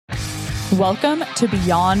Welcome to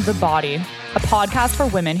Beyond the Body, a podcast for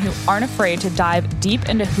women who aren't afraid to dive deep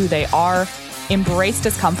into who they are, embrace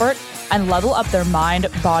discomfort, and level up their mind,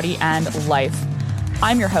 body, and life.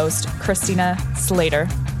 I'm your host, Christina Slater.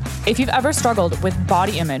 If you've ever struggled with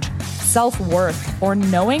body image, self-worth, or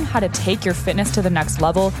knowing how to take your fitness to the next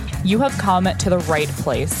level, you have come to the right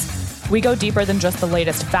place. We go deeper than just the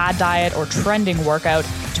latest fad diet or trending workout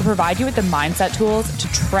to provide you with the mindset tools to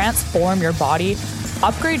transform your body,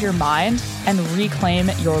 upgrade your mind, and reclaim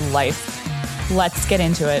your life. Let's get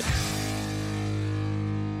into it.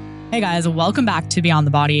 Hey guys, welcome back to Beyond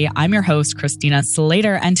the Body. I'm your host, Christina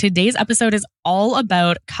Slater, and today's episode is all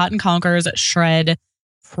about Cut and Conquer's Shred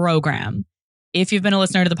program. If you've been a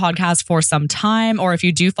listener to the podcast for some time, or if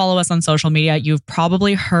you do follow us on social media, you've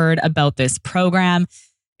probably heard about this program.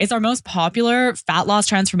 It's our most popular fat loss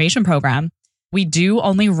transformation program. We do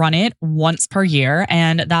only run it once per year,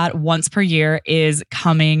 and that once per year is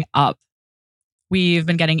coming up. We've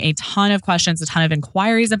been getting a ton of questions, a ton of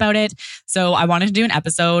inquiries about it. So I wanted to do an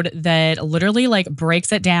episode that literally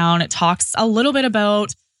breaks it down, talks a little bit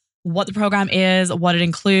about what the program is, what it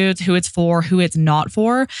includes, who it's for, who it's not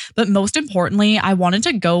for. But most importantly, I wanted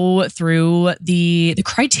to go through the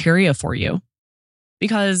criteria for you,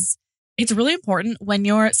 because it's really important when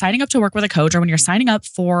you're signing up to work with a coach or when you're signing up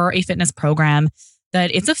for a fitness program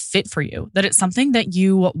that it's a fit for you, that it's something that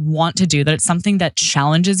you want to do, that it's something that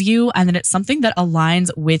challenges you, and that it's something that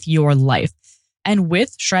aligns with your life. And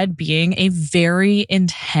with Shred being a very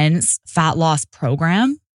intense fat loss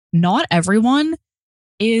program, not everyone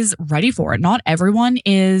is ready for it. Not everyone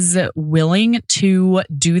is willing to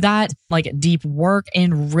do that deep work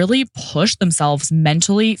and really push themselves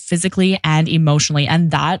mentally, physically, and emotionally.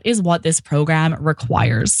 And that is what this program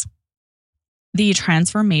requires. The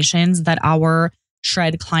transformations that our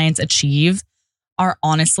Shred clients achieve are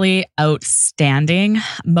honestly outstanding.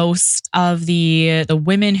 Most of the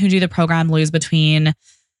women who do the program lose between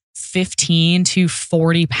 15 to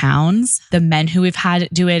 40 pounds. The men who we've had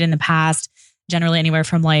do it in the past, generally anywhere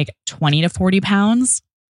from 20 to 40 pounds.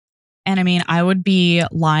 And I mean, I would be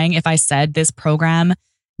lying if I said this program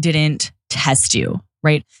didn't test you,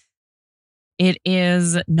 right? It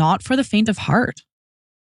is not for the faint of heart.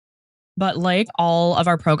 But like all of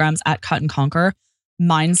our programs at Cut and Conquer,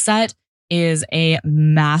 mindset is a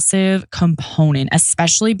massive component,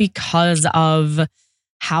 especially because of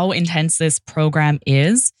how intense this program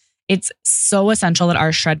is. It's so essential that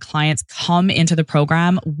our Shred clients come into the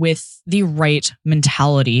program with the right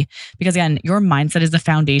mentality, because again, your mindset is the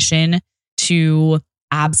foundation to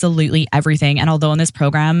absolutely everything. And although in this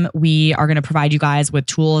program, we are going to provide you guys with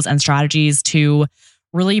tools and strategies to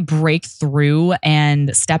really break through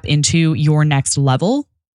and step into your next level,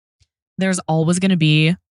 there's always going to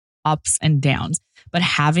be ups and downs. But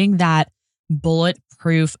having that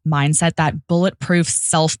bulletproof mindset, that bulletproof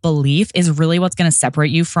self-belief is really what's going to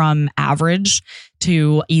separate you from average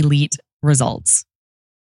to elite results.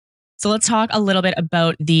 So let's talk a little bit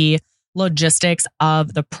about the logistics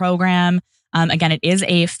of the program. Again, it is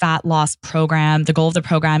a fat loss program. The goal of the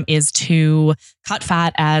program is to cut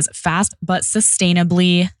fat as fast but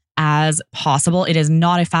sustainably as possible. It is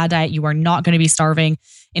not a fad diet. You are not going to be starving.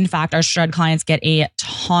 In fact, our Shred clients get a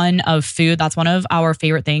ton of food. That's one of our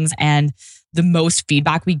favorite things. And the most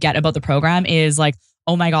feedback we get about the program is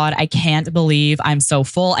oh my God, I can't believe I'm so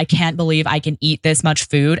full. I can't believe I can eat this much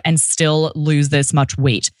food and still lose this much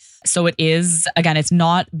weight. So it is, again, it's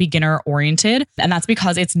not beginner oriented. And that's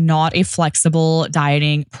because it's not a flexible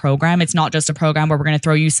dieting program. It's not just a program where we're going to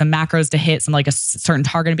throw you some macros to hit some a certain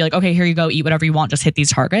target and be okay, here you go, eat whatever you want, just hit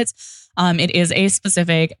these targets. It is a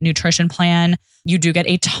specific nutrition plan. You do get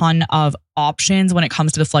a ton of options when it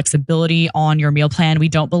comes to the flexibility on your meal plan. We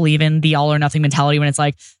don't believe in the all or nothing mentality when it's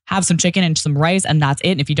have some chicken and some rice and that's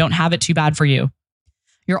it. And if you don't have it, too bad for you.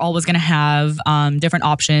 You're always going to have different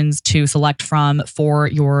options to select from for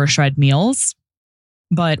your Shred meals.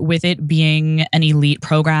 But with it being an elite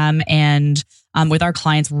program and with our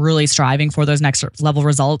clients really striving for those next level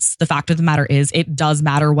results, the fact of the matter is it does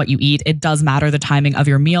matter what you eat. It does matter the timing of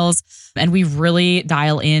your meals. And we really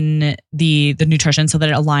dial in the nutrition so that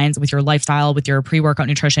it aligns with your lifestyle, with your pre-workout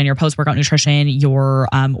nutrition, your post-workout nutrition, your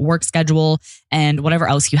work schedule, and whatever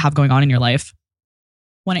else you have going on in your life.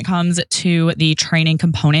 When it comes to the training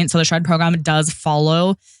component, so the Shred program does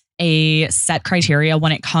follow a set criteria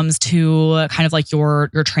when it comes to kind of your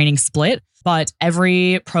training split. But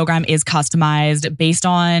every program is customized based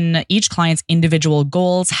on each client's individual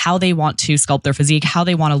goals, how they want to sculpt their physique, how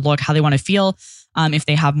they want to look, how they want to feel, if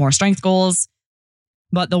they have more strength goals.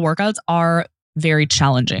 But the workouts are very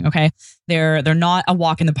challenging. Okay. They're not a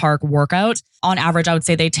walk in the park workout. On average, I would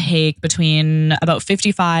say they take between about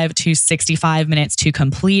 55 to 65 minutes to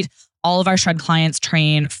complete. All of our Shred clients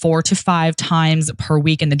train 4 to 5 times per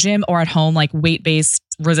week in the gym or at home, like weight-based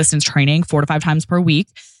resistance training 4 to 5 times per week.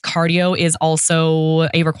 Cardio is also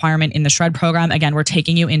a requirement in the Shred program. Again, we're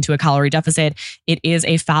taking you into a calorie deficit. It is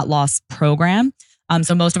a fat loss program.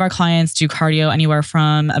 So most of our clients do cardio anywhere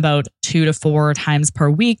from about 2 to 4 times per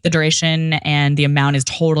week. The duration and the amount is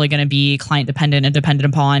totally going to be client dependent and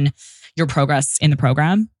dependent upon your progress in the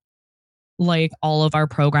program. Like all of our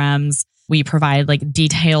programs, we provide like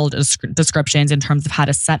detailed descriptions in terms of how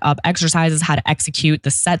to set up exercises, how to execute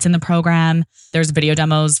the sets in the program. There's video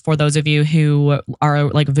demos for those of you who are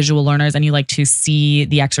like visual learners and you like to see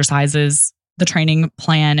the exercises. The training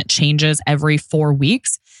plan changes every 4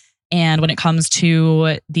 weeks. And when it comes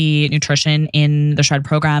to the nutrition in the Shred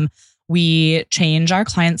program, we change our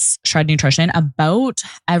clients' Shred nutrition about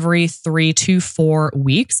every 3 to 4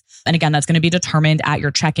 weeks. And again, that's going to be determined at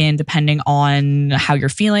your check-in depending on how you're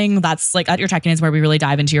feeling. That's like at your check-in is where we really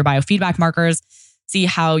dive into your biofeedback markers, see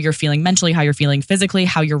how you're feeling mentally, how you're feeling physically,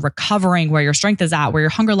 how you're recovering, where your strength is at, where your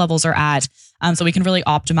hunger levels are at. So we can really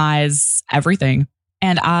optimize everything.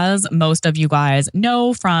 And as most of you guys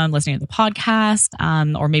know from listening to the podcast,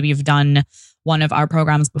 or maybe you've done one of our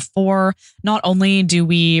programs before, not only do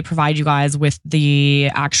we provide you guys with the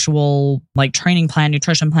actual like training plan,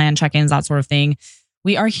 nutrition plan, check-ins, that sort of thing,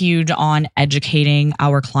 we are huge on educating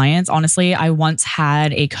our clients. Honestly, I once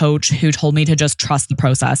had a coach who told me to just trust the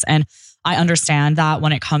process. And I understand that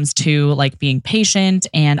when it comes to like being patient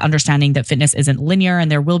and understanding that fitness isn't linear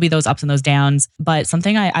and there will be those ups and those downs. But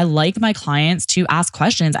something I like my clients to ask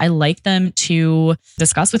questions. I like them to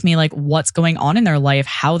discuss with me like what's going on in their life,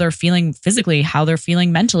 how they're feeling physically, how they're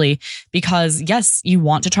feeling mentally. Because yes, you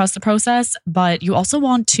want to trust the process, but you also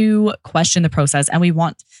want to question the process. And we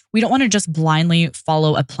don't want to just blindly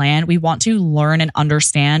follow a plan. We want to learn and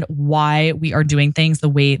understand why we are doing things the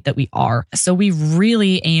way that we are. So we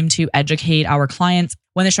really aim to educate our clients.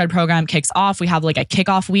 When the Shred program kicks off, we have like a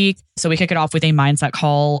kickoff week. So we kick it off with a mindset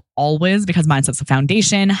call always because mindset's the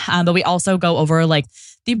foundation. But we also go over like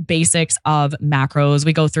the basics of macros.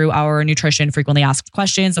 We go through our nutrition frequently asked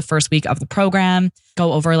questions the first week of the program,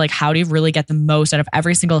 go over like how do you really get the most out of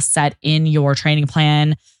every single set in your training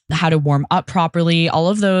plan, how to warm up properly, all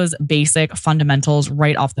of those basic fundamentals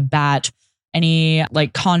right off the bat, any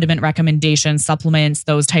like condiment recommendations, supplements,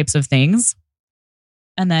 those types of things.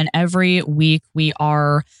 And then every week we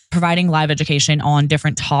are providing live education on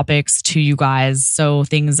different topics to you guys. So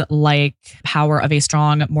things like power of a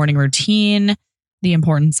strong morning routine, the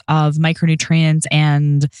importance of micronutrients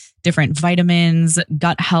and different vitamins,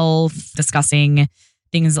 gut health, discussing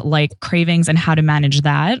things like cravings and how to manage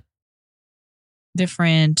that,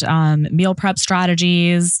 different meal prep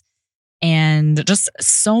strategies, and just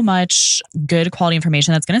so much good quality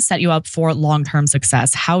information that's going to set you up for long-term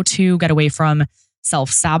success. How to get away from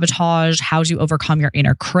self-sabotage, how to overcome your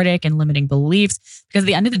inner critic and limiting beliefs. Because at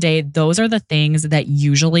the end of the day, those are the things that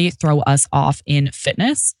usually throw us off in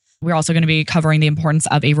fitness. We're also going to be covering the importance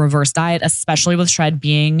of a reverse diet, especially with Shred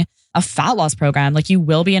being a fat loss program. Like you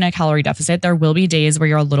will be in a calorie deficit. There will be days where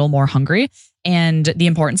you're a little more hungry, and the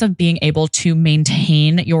importance of being able to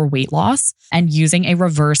maintain your weight loss and using a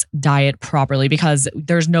reverse diet properly, because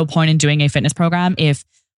there's no point in doing a fitness program if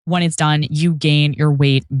when it's done, you gain your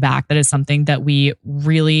weight back. That is something that we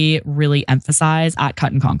really, really emphasize at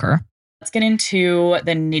Cut and Conquer. Let's get into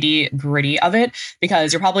the nitty gritty of it,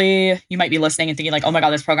 because you might be listening and thinking like, oh my God,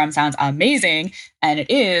 this program sounds amazing. And it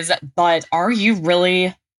is, but are you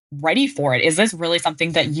really ready for it? Is this really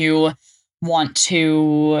something that you want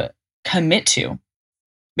to commit to?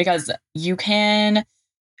 Because you can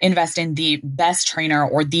invest in the best trainer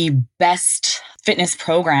or the best fitness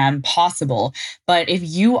program possible. But if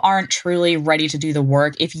you aren't truly ready to do the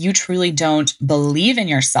work, if you truly don't believe in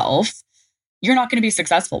yourself, you're not going to be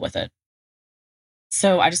successful with it.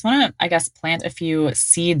 So I just want to, plant a few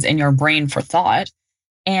seeds in your brain for thought.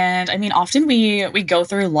 And I mean, often we go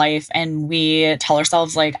through life and we tell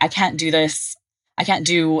ourselves like, I can't do this. I can't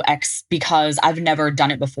do X because I've never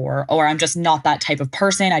done it before, or I'm just not that type of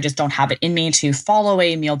person. I just don't have it in me to follow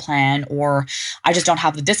a meal plan, or I just don't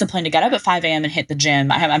have the discipline to get up at 5 a.m. and hit the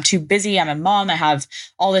gym. I'm too busy. I'm a mom. I have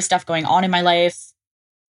all this stuff going on in my life.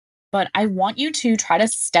 But I want you to try to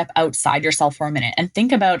step outside yourself for a minute and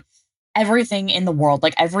think about everything in the world,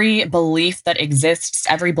 like every belief that exists,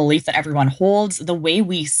 every belief that everyone holds. The way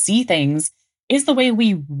we see things is the way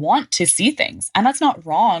we want to see things. And that's not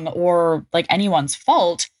wrong or like anyone's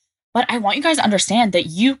fault. But I want you guys to understand that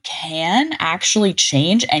you can actually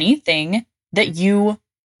change anything that you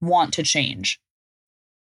want to change.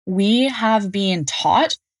 We have been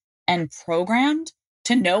taught and programmed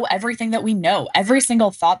to know everything that we know. Every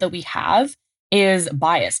single thought that we have is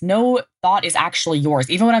biased. No thought is actually yours.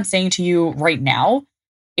 Even what I'm saying to you right now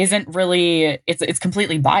isn't really, it's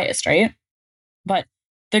completely biased, right? But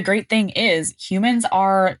the great thing is humans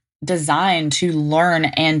are designed to learn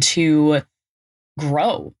and to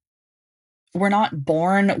grow. We're not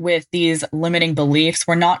born with these limiting beliefs.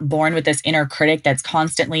 We're not born with this inner critic that's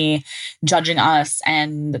constantly judging us,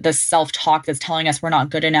 and the self-talk that's telling us we're not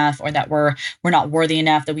good enough, or that we're not worthy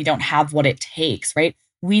enough, that we don't have what it takes, right?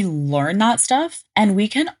 We learn that stuff, and we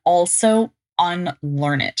can also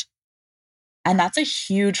unlearn it. And that's a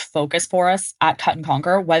huge focus for us at Cut and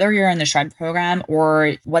Conquer, whether you're in the Shred program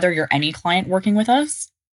or whether you're any client working with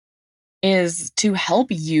us, is to help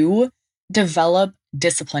you develop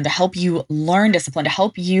discipline, to help you learn discipline, to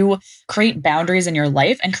help you create boundaries in your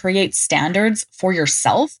life and create standards for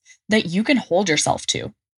yourself that you can hold yourself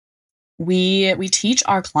to. We teach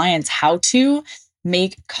our clients how to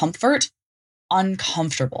make comfort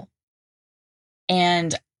uncomfortable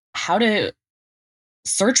and how to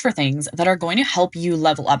search for things that are going to help you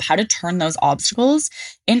level up, how to turn those obstacles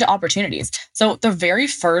into opportunities. So the very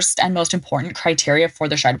first and most important criteria for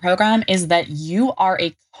the Shred program is that you are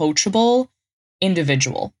a coachable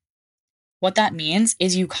individual. What that means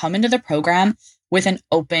is you come into the program with an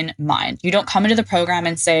open mind. You don't come into the program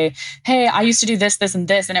and say, hey, I used to do this, this, and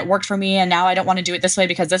this, and it worked for me, and now I don't want to do it this way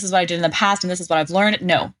because this is what I did in the past and this is what I've learned.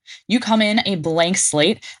 No, you come in a blank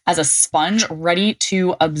slate as a sponge, ready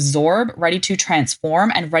to absorb, ready to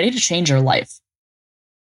transform, and ready to change your life.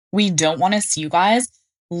 We don't want to see you guys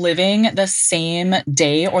living the same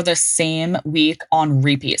day or the same week on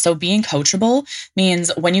repeat. So being coachable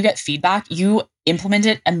means when you get feedback, you implement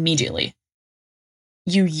it immediately.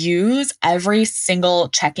 You use every single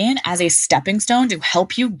check-in as a stepping stone to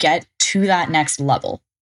help you get to that next level.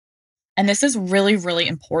 And this is really, really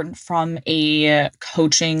important from a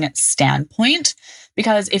coaching standpoint,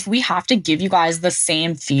 because if we have to give you guys the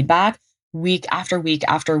same feedback week after week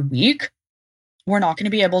after week, we're not going to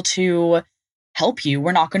be able to help you.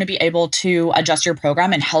 We're not going to be able to adjust your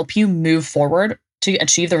program and help you move forward to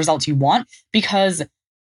achieve the results you want, because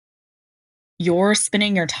you're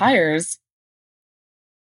spinning your tires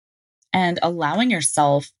and allowing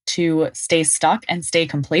yourself to stay stuck and stay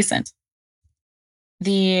complacent.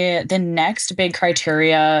 The next big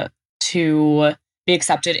criteria to be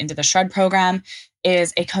accepted into the Shred program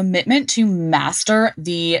is a commitment to master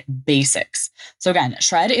the basics. So again,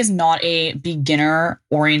 Shred is not a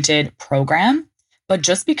beginner-oriented program, but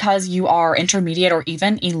just because you are intermediate or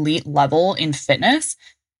even elite level in fitness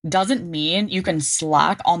doesn't mean you can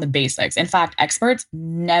slack on the basics. In fact, experts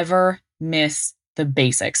never miss the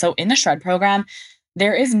basics. So in the Shred program,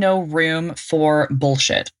 there is no room for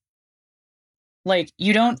bullshit. Like,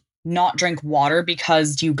 you don't not drink water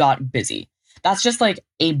because you got busy. That's just like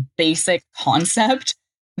a basic concept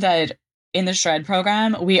that in the Shred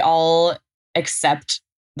program, we all accept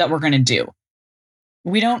that we're going to do.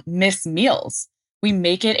 We don't miss meals. We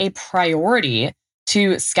make it a priority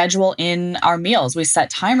to schedule in our meals. We set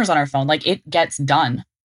timers on our phone, like it gets done.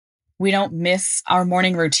 We don't miss our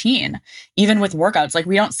morning routine, even with workouts. Like,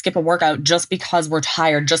 we don't skip a workout just because we're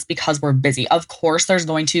tired, just because we're busy. Of course, there's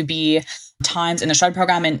going to be times in the Shred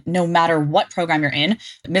program, and no matter what program you're in,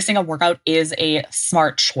 missing a workout is a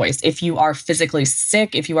smart choice. If you are physically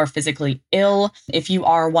sick, if you are physically ill, if you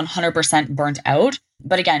are 100% burnt out.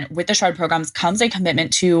 But again, with the Shred programs comes a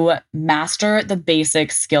commitment to master the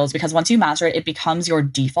basic skills, because once you master it, it becomes your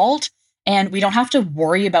default. And we don't have to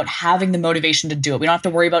worry about having the motivation to do it. We don't have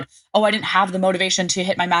to worry about, oh, I didn't have the motivation to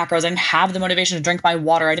hit my macros. I didn't have the motivation to drink my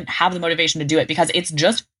water. I didn't have the motivation to do it, because it's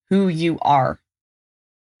just who you are.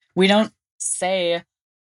 We don't say,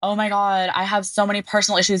 oh my God, I have so many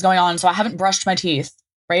personal issues going on, so I haven't brushed my teeth,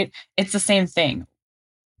 right? It's the same thing.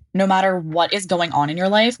 No matter what is going on in your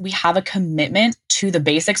life, we have a commitment to the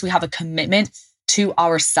basics. We have a commitment to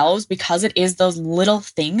ourselves, because it is those little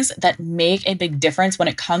things that make a big difference when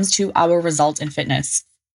it comes to our results in fitness.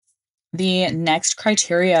 The next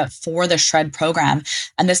criteria for the Shred program,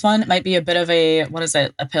 and this one might be a bit of a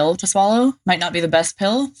pill to swallow, might not be the best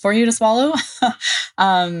pill for you to swallow.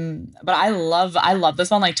 But I love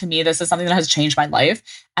this one. Like, to me, this is something that has changed my life.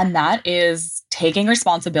 And that is taking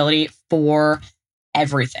responsibility for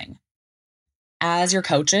everything. As your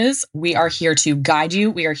coaches, we are here to guide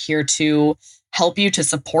you. We are here to help you, to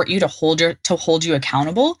support you, to hold you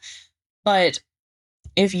accountable. But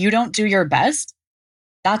if you don't do your best,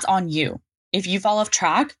 that's on you. If you fall off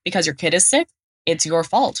track because your kid is sick, it's your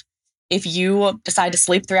fault. If you decide to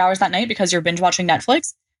sleep 3 hours that night because you're binge watching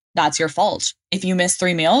Netflix, that's your fault. If you miss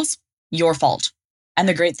 3 meals, your fault. And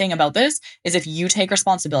the great thing about this is if you take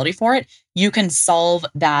responsibility for it, you can solve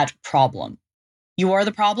that problem. You are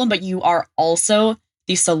the problem, but you are also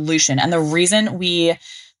the solution. And the reason we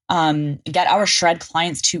get our shred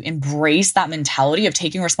clients to embrace that mentality of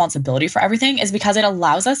taking responsibility for everything is because it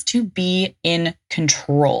allows us to be in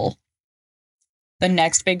control. The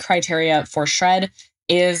next big criteria for shred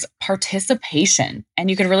is participation. And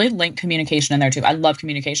you could really link communication in there too. I love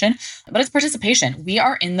communication, but it's participation. We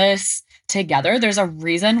are in this together. There's a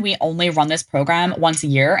reason we only run this program once a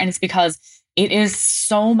year, and it's because it is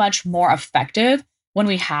so much more effective when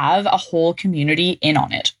we have a whole community in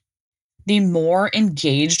on it. The more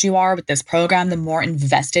engaged you are with this program, the more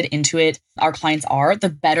invested into it our clients are, the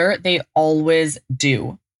better they always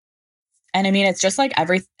do. And I mean, it's just like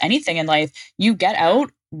anything in life, you get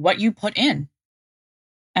out what you put in.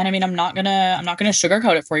 And I mean, I'm not gonna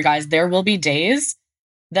sugarcoat it for you guys. There will be days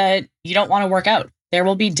that you don't want to work out. There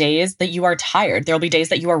will be days that you are tired. There will be days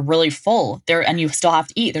that you are really full there and you still have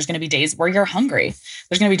to eat. There's going to be days where you're hungry.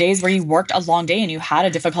 There's going to be days where you worked a long day and you had a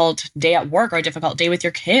difficult day at work or a difficult day with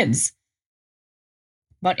your kids.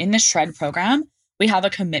 But in the shred program, we have a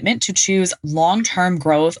commitment to choose long-term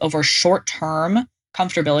growth over short-term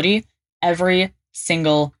comfortability every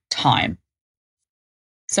single time.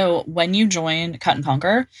 So when you join Cut and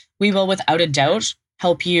Conquer, we will without a doubt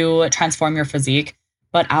help you transform your physique.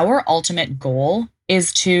 But our ultimate goal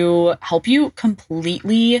is to help you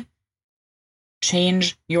completely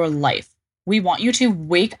change your life. We want you to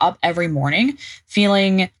wake up every morning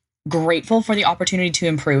feeling grateful for the opportunity to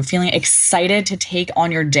improve, feeling excited to take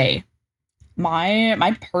on your day.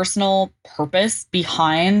 My personal purpose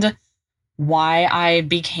behind why I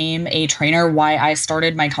became a trainer, why I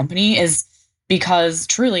started my company is because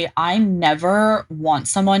truly, I never want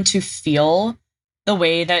someone to feel the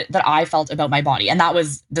way that I felt about my body. And that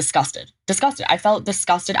was disgusted. I felt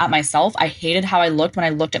disgusted at myself. I hated how I looked when I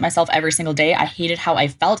looked at myself every single day. I hated how I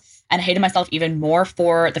felt and I hated myself even more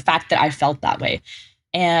for the fact that I felt that way.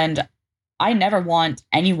 And I never want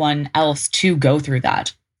anyone else to go through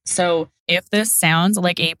that. So if this sounds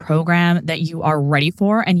like a program that you are ready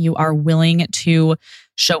for and you are willing to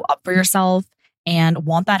show up for yourself and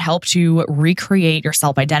want that help to recreate your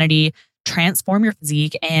self-identity, transform your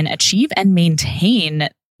physique, and achieve and maintain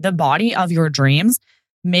the body of your dreams,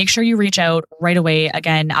 make sure you reach out right away.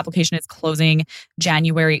 Again, application is closing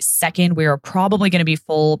January 2nd. We are probably going to be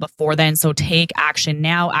full before then. So take action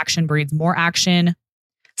now. Action breeds more action.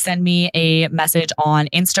 Send me a message on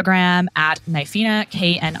Instagram at Knifina,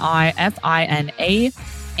 Knifina,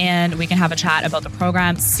 and we can have a chat about the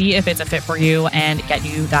program, see if it's a fit for you, and get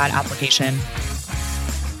you that application.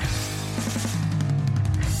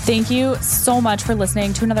 Thank you so much for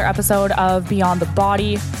listening to another episode of Beyond the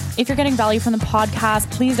Body. If you're getting value from the podcast,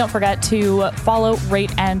 please don't forget to follow,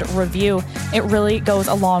 rate, and review. It really goes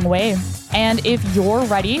a long way. And if you're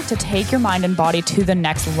ready to take your mind and body to the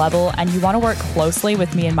next level and you want to work closely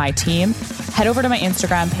with me and my team, head over to my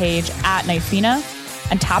Instagram page at Knifina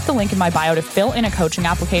and tap the link in my bio to fill in a coaching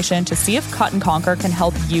application to see if Cut and Conquer can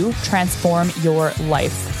help you transform your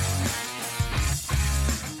life.